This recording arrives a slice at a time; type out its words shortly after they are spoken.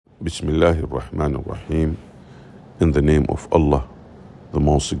Bismillahir Rahmanir Rahim. In the name of Allah, the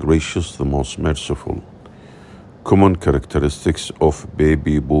most gracious, the most merciful. Common characteristics of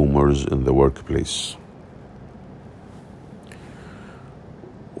baby boomers in the workplace.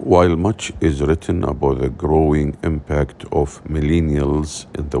 While much is written about the growing impact of millennials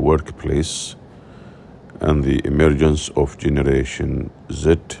in the workplace and the emergence of Generation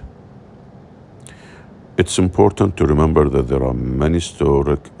Z, it's important to remember that there are many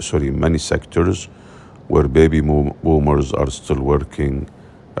sectors where baby boomers are still working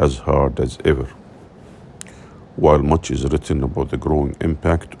as hard as ever. While much is written about the growing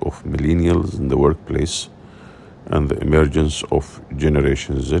impact of millennials in the workplace and the emergence of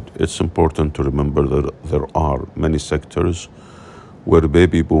Generation Z, it's important to remember that there are many sectors where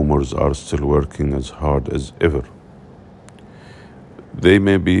baby boomers are still working as hard as ever. They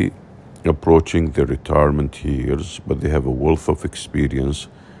may be approaching their retirement years, but they have a wealth of experience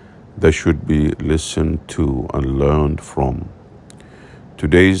that should be listened to and learned from.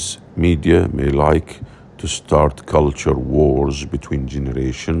 Today's media may like to start culture wars between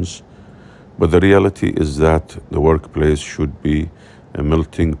generations, but the reality is that the workplace should be a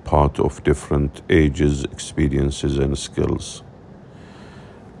melting pot of different ages, experiences, and skills.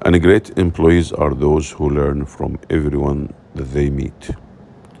 And great employees are those who learn from everyone that they meet.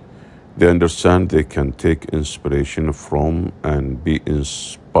 They understand they can take inspiration from and be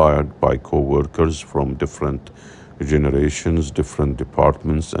inspired by co-workers from different generations, different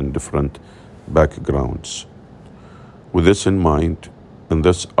departments, and different backgrounds. With this in mind, in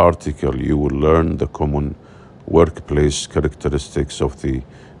this article, you will learn the common workplace characteristics of the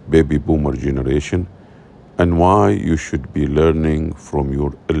baby boomer generation and why you should be learning from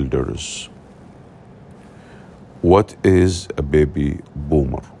your elders. What is a baby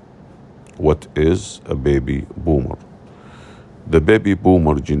boomer? What is a baby boomer? The baby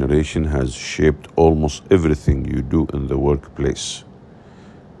boomer generation has shaped almost everything you do in the workplace.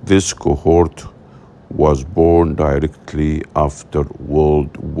 This cohort was born directly after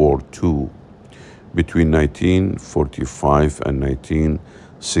World War II, between 1945 and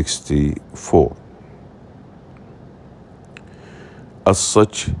 1964. As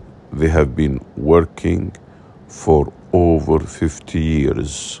such, they have been working for over 50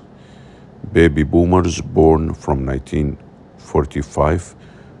 years. Baby boomers born from 1945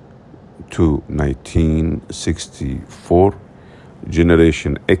 to 1964,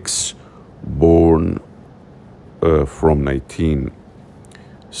 Generation X born from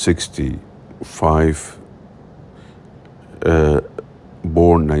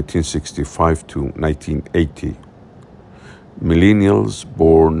 1965 to 1980, Millennials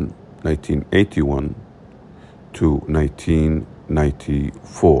born 1981 to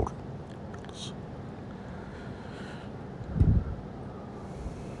 1994.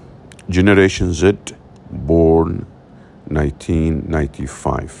 Generation Z, born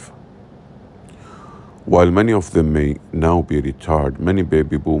 1995. While many of them may now be retired, many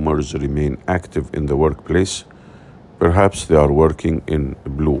baby boomers remain active in the workplace. Perhaps they are working in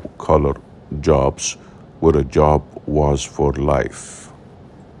blue-collar jobs where a job was for life.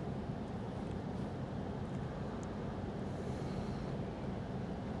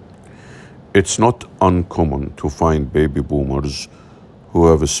 It's not uncommon to find baby boomers who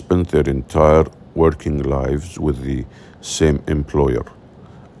have spent their entire working lives with the same employer.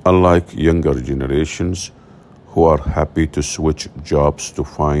 Unlike younger generations who are happy to switch jobs to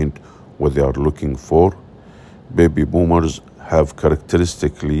find what they are looking for, baby boomers have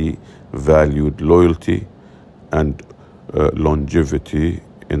characteristically valued loyalty and longevity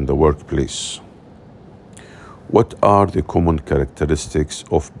in the workplace. What are the common characteristics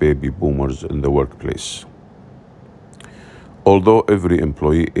of baby boomers in the workplace? Although every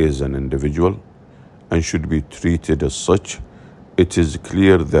employee is an individual and should be treated as such, it is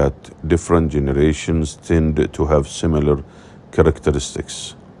clear that different generations tend to have similar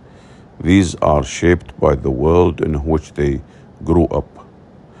characteristics. These are shaped by the world in which they grew up.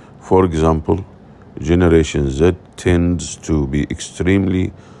 For example, Generation Z tends to be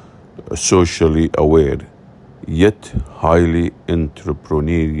extremely socially aware, yet highly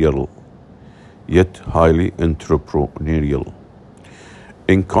entrepreneurial.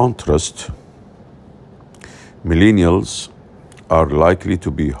 In contrast, millennials are likely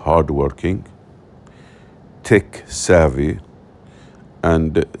to be hardworking, tech-savvy,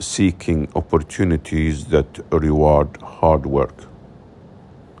 and seeking opportunities that reward hard work.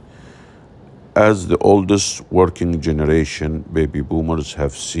 As the oldest working generation, baby boomers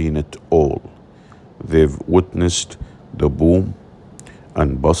have seen it all. They've witnessed the boom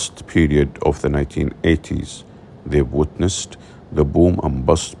and bust period of the 1980s. They've witnessed the boom and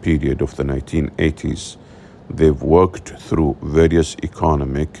bust period of the 1980s. They've worked through various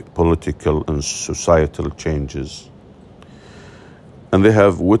economic, political, and societal changes. And they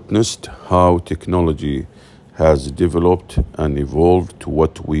have witnessed how technology has developed and evolved to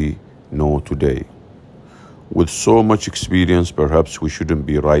what we know today. With so much experience, perhaps we shouldn't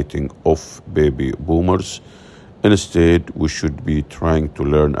be writing off baby boomers. Instead, we should be trying to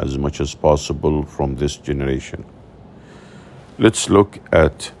learn as much as possible from this generation. Let's look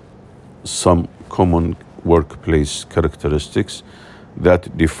at some common workplace characteristics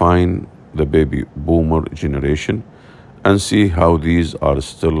that define the baby boomer generation and see how these are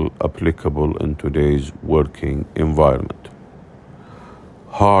still applicable in today's working environment.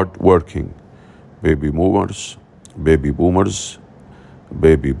 Hard working. Baby boomers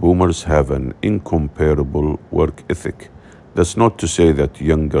have an incomparable work ethic. That's not to say that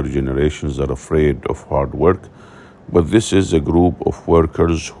younger generations are afraid of hard work, but this is a group of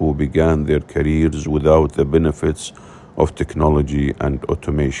workers who began their careers without the benefits of technology and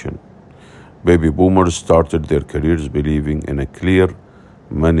automation. Baby boomers started their careers believing in a clear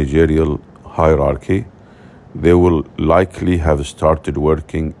managerial hierarchy. They will likely have started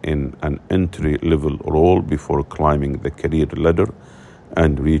working in an entry-level role before climbing the career ladder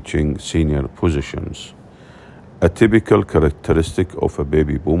and reaching senior positions. A typical characteristic of a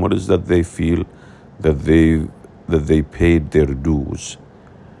baby boomer is that they feel that they paid their dues.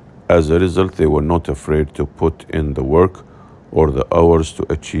 As a result, they were not afraid to put in the work or the hours to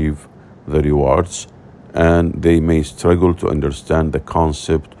achieve the rewards, and they may struggle to understand the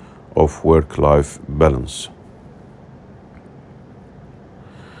concept of work-life balance.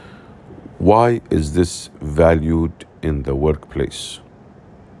 Why is this valued in the workplace?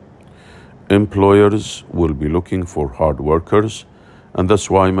 Employers will be looking for hard workers, and that's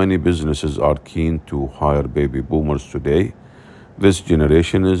why many businesses are keen to hire baby boomers today. This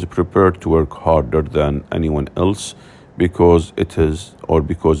generation is prepared to work harder than anyone else because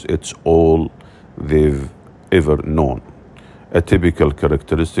it's all they've ever known. A typical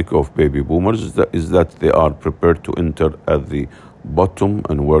characteristic of baby boomers is that they are prepared to enter at the bottom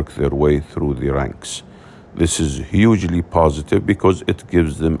and work their way through the ranks. This is hugely positive because it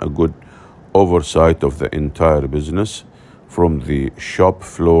gives them a good oversight of the entire business, from the shop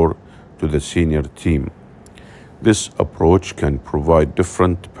floor to the senior team. This approach can provide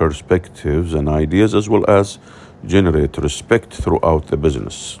different perspectives and ideas as well as generate respect throughout the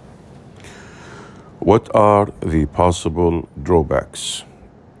business. What are the possible drawbacks?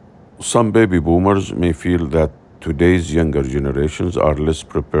 Some baby boomers may feel that today's younger generations are less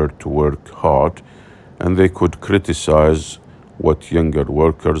prepared to work hard, and they could criticize what younger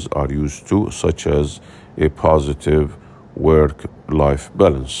workers are used to, such as a positive work-life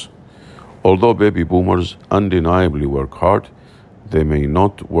balance. Although baby boomers undeniably work hard, they may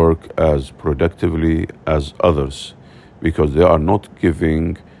not work as productively as others because they are not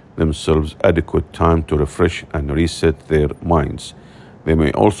giving themselves adequate time to refresh and reset their minds. They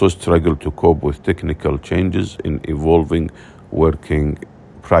may also struggle to cope with technical changes in evolving working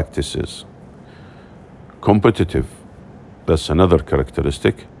practices. Competitive, that's another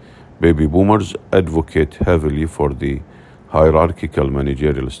characteristic. Baby boomers advocate heavily for the hierarchical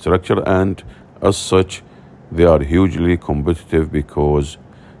managerial structure, and as such, they are hugely competitive because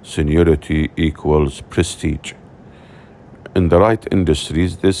seniority equals prestige. In the right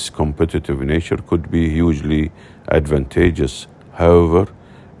industries, this competitive nature could be hugely advantageous. However,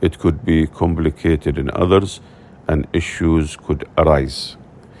 it could be complicated in others and issues could arise.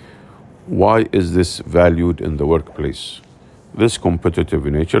 Why is this valued in the workplace? This competitive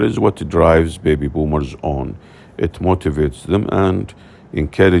nature is what drives baby boomers on. It motivates them and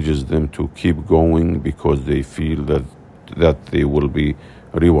encourages them to keep going because they feel that they will be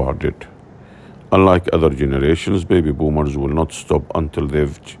rewarded. Unlike other generations, baby boomers will not stop until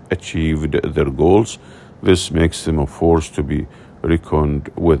they've achieved their goals. This makes them a force to be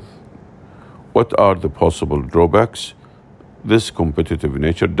reckoned with. What are the possible drawbacks? This competitive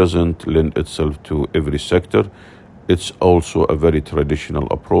nature doesn't lend itself to every sector. It's also a very traditional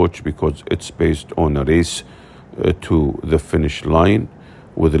approach because it's based on a race to the finish line,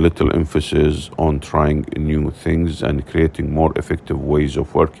 with little emphasis on trying new things and creating more effective ways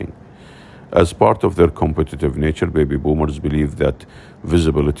of working. As part of their competitive nature, baby boomers believe that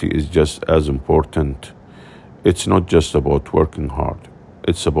visibility is just as important. It's not just about working hard.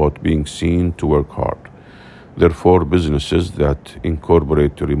 It's about being seen to work hard. Therefore, businesses that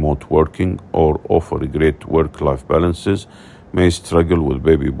incorporate remote working or offer great work-life balances may struggle with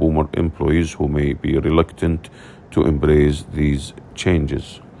baby boomer employees who may be reluctant to embrace these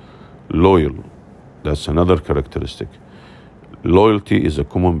changes. Loyal, that's another characteristic. Loyalty is a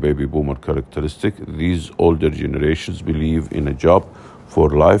common baby boomer characteristic. These older generations believe in a job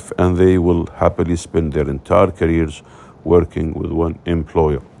for life and they will happily spend their entire careers working with one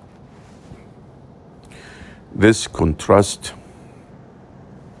employer. This contrasts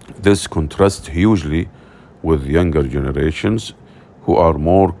hugely with younger generations who are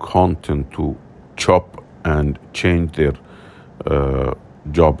more content to chop and change their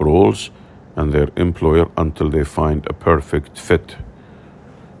job roles and their employer until they find a perfect fit.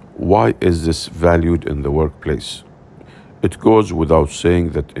 Why is this valued in the workplace? It goes without saying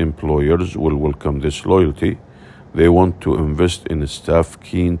that employers will welcome this loyalty. They want to invest in staff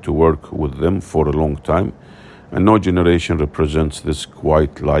keen to work with them for a long time, and no generation represents this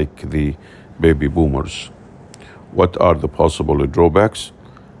quite like the baby boomers. What are the possible drawbacks?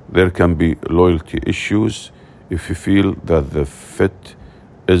 There can be loyalty issues if you feel that the fit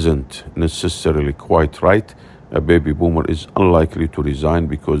isn't necessarily quite right. A baby boomer is unlikely to resign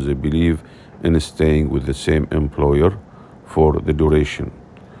because they believe in staying with the same employer for the duration.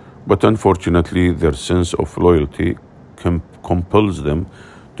 But unfortunately, their sense of loyalty compels them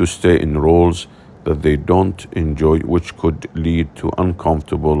to stay in roles that they don't enjoy, which could lead to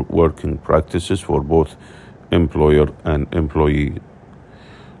uncomfortable working practices for both employer and employee.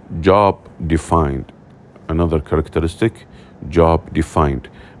 Job defined. Another characteristic, job defined.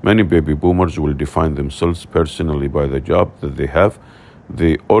 Many baby boomers will define themselves personally by the job that they have.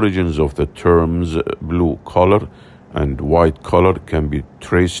 The origins of the terms blue collar and white collar can be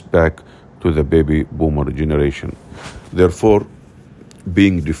traced back to the baby boomer generation. Therefore,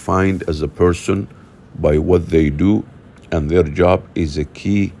 being defined as a person by what they do and their job is a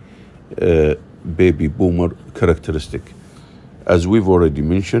key baby boomer characteristic. As we've already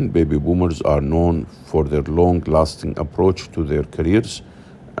mentioned, baby boomers are known for their long-lasting approach to their careers,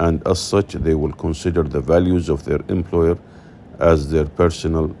 and as such, they will consider the values of their employer as their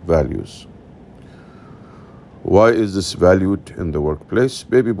personal values. Why is this valued in the workplace?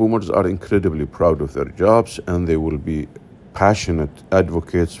 Baby boomers are incredibly proud of their jobs and they will be passionate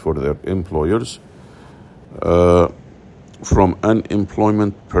advocates for their employers. From an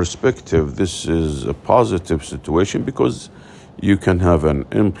employment perspective, this is a positive situation because you can have an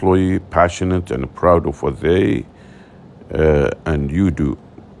employee passionate and proud of what they and you do.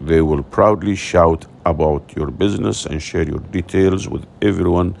 They will proudly shout about your business and share your details with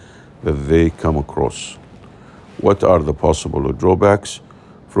everyone that they come across. What are the possible drawbacks?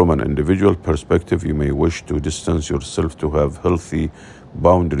 From an individual perspective, you may wish to distance yourself to have healthy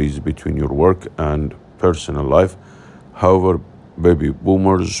boundaries between your work and personal life. However, baby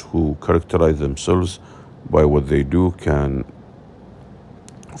boomers who characterize themselves by what they do can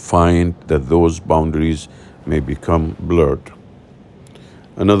find that those boundaries may become blurred.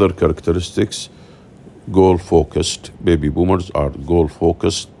 Another characteristics, goal-focused. Baby boomers are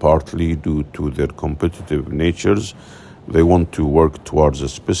goal-focused partly due to their competitive natures. They want to work towards a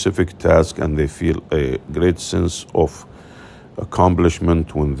specific task and they feel a great sense of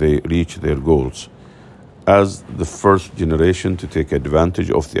accomplishment when they reach their goals. As the first generation to take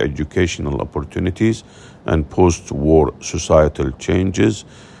advantage of the educational opportunities and post-war societal changes,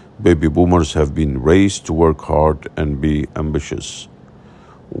 baby boomers have been raised to work hard and be ambitious.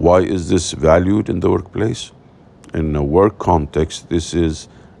 Why is this valued in the workplace? In a work context, this is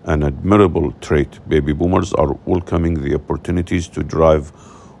an admirable trait. Baby boomers are welcoming the opportunities to drive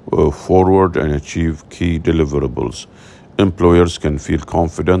forward and achieve key deliverables. Employers can feel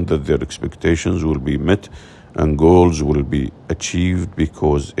confident that their expectations will be met and goals will be achieved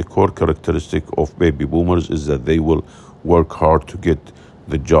because a core characteristic of baby boomers is that they will work hard to get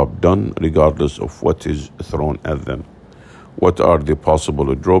the job done regardless of what is thrown at them. What are the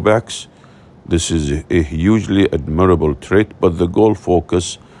possible drawbacks? This is a hugely admirable trait, but the goal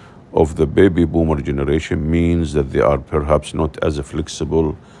focus of the baby boomer generation means that they are perhaps not as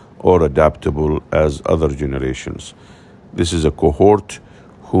flexible or adaptable as other generations. This is a cohort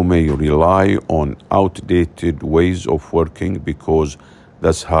who may rely on outdated ways of working because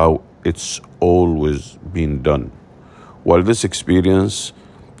that's how it's always been done. While this experience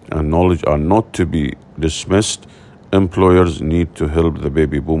and knowledge are not to be dismissed, employers need to help the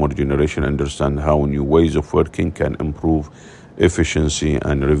baby boomer generation understand how new ways of working can improve efficiency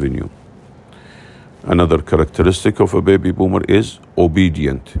and revenue. Another characteristic of a baby boomer is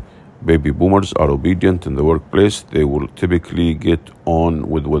obedient. Baby boomers are obedient in the workplace. They will typically get on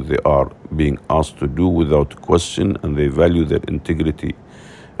with what they are being asked to do without question, and they value their integrity.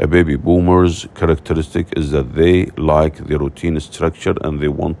 A baby boomer's characteristic is that they like the routine structure and they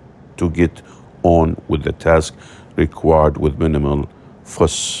want to get on with the task required with minimal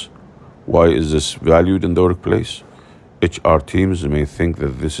fuss. Why is this valued in the workplace? HR teams may think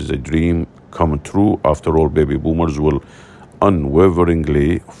that this is a dream come true. After all, baby boomers will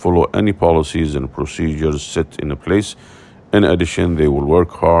unwaveringly follow any policies and procedures set in place. In addition, they will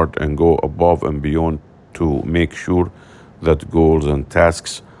work hard and go above and beyond to make sure that goals and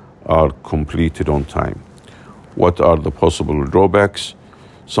tasks are completed on time. What are the possible drawbacks?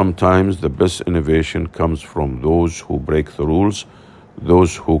 Sometimes the best innovation comes from those who break the rules.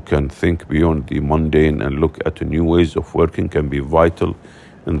 Those who can think beyond the mundane and look at new ways of working can be vital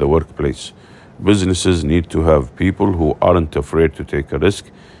in the workplace. Businesses need to have people who aren't afraid to take a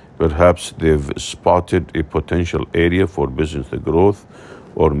risk. Perhaps they've spotted a potential area for business growth,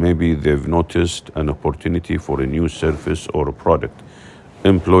 or maybe they've noticed an opportunity for a new service or a product.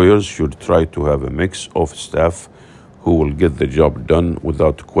 Employers should try to have a mix of staff who will get the job done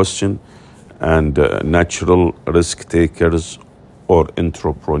without question and natural risk takers or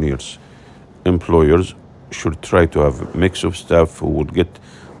entrepreneurs. Employers should try to have a mix of staff who would get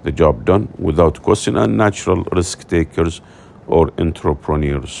the job done without question and natural risk takers or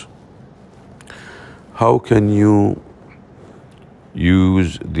entrepreneurs. How can you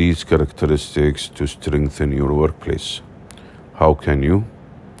use these characteristics to strengthen your workplace? How can you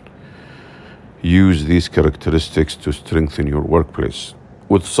use these characteristics to strengthen your workplace?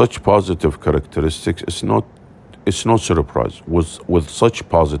 With such positive characteristics, it's no surprise. With such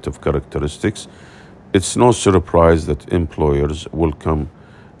positive characteristics, it's no surprise that employers welcome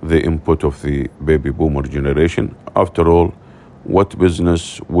the input of the baby boomer generation. After all, what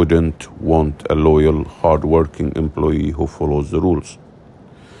business wouldn't want a loyal, hardworking employee who follows the rules?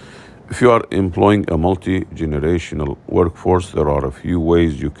 If you are employing a multi-generational workforce, there are a few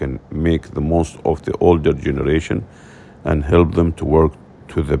ways you can make the most of the older generation and help them to work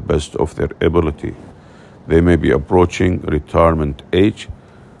to the best of their ability. They may be approaching retirement age,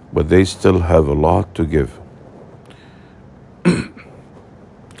 but they still have a lot to give.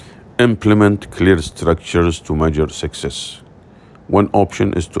 Implement clear structures to measure success. One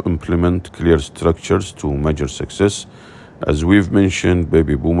option is to implement clear structures to measure success. As we've mentioned,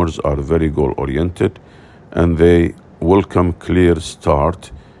 baby boomers are very goal-oriented and they welcome clear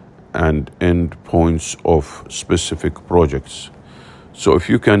start and end points of specific projects. So if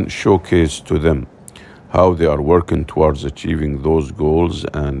you can showcase to them how they are working towards achieving those goals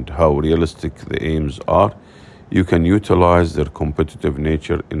and how realistic the aims are, you can utilize their competitive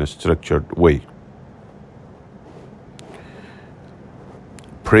nature in a structured way.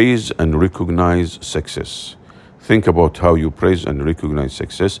 Praise and recognize success. Think about how you praise and recognize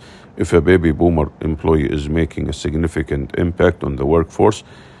success. If a baby boomer employee is making a significant impact on the workforce,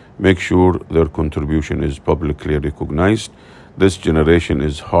 make sure their contribution is publicly recognized. This generation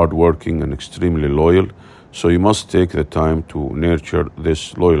is hardworking and extremely loyal, so you must take the time to nurture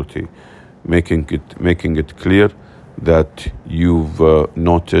this loyalty, making it clear that you've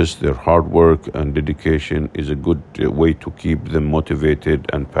noticed their hard work and dedication is a good way to keep them motivated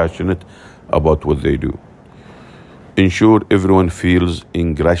and passionate about what they do. Ensure everyone feels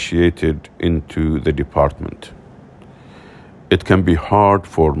ingratiated into the department. It can be hard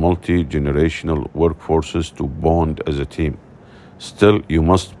for multi-generational workforces to bond as a team. Still, you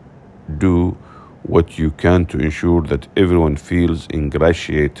must do what you can to ensure that everyone feels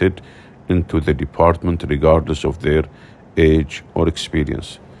ingratiated into the department regardless of their age or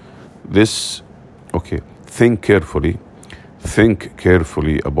experience. Think carefully. Think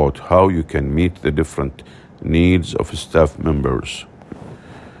carefully about how you can meet the different needs of staff members.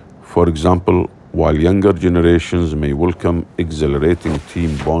 For example, while younger generations may welcome exhilarating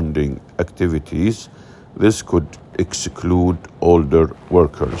team bonding activities, this could exclude older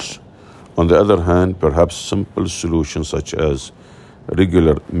workers. On the other hand, perhaps simple solutions such as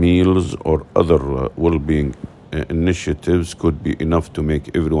regular meals or other well-being initiatives could be enough to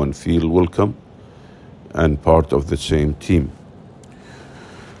make everyone feel welcome and part of the same team.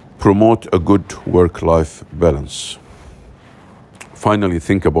 Promote a good work-life balance. Finally,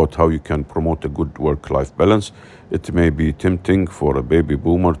 think about how you can promote a good work-life balance. It may be tempting for a baby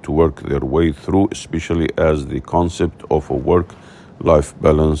boomer to work their way through, especially as the concept of a work-life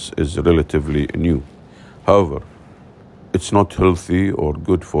balance is relatively new. However, it's not healthy or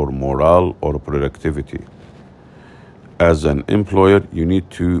good for morale or productivity. As an employer, you need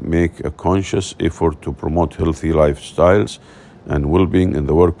to make a conscious effort to promote healthy lifestyles and well-being in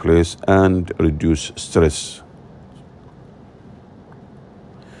the workplace and reduce stress.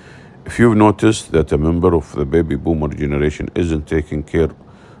 If you've noticed that a member of the baby boomer generation isn't taking care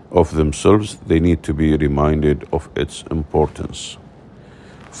of themselves, they need to be reminded of its importance.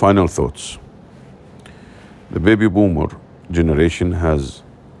 Final thoughts. The baby boomer generation has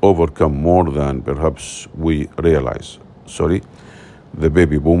overcome more than perhaps we realize. the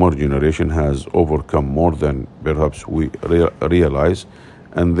baby boomer generation has overcome more than perhaps we realize,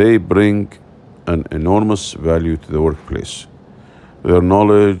 and they bring an enormous value to the workplace. Their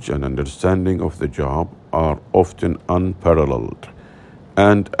knowledge and understanding of the job are often unparalleled,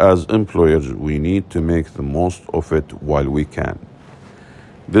 and as employers, we need to make the most of it while we can.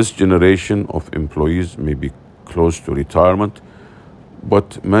 This generation of employees may be close to retirement,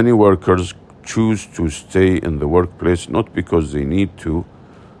 but many workers choose to stay in the workplace not because they need to,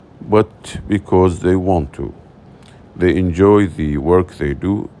 but because they want to. They enjoy the work they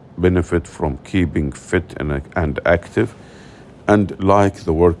do, benefit from keeping fit and active, and like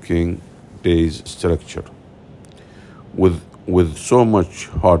the working days structure. With so much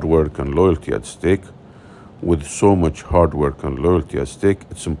hard work and loyalty at stake,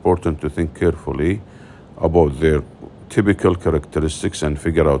 it's important to think carefully about their typical characteristics and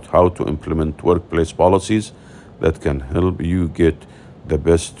figure out how to implement workplace policies that can help you get the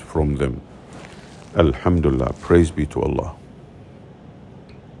best from them. Alhamdulillah, praise be to Allah.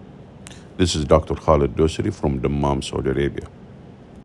 This is Dr. Khalid Dosari from Dammam, Saudi Arabia.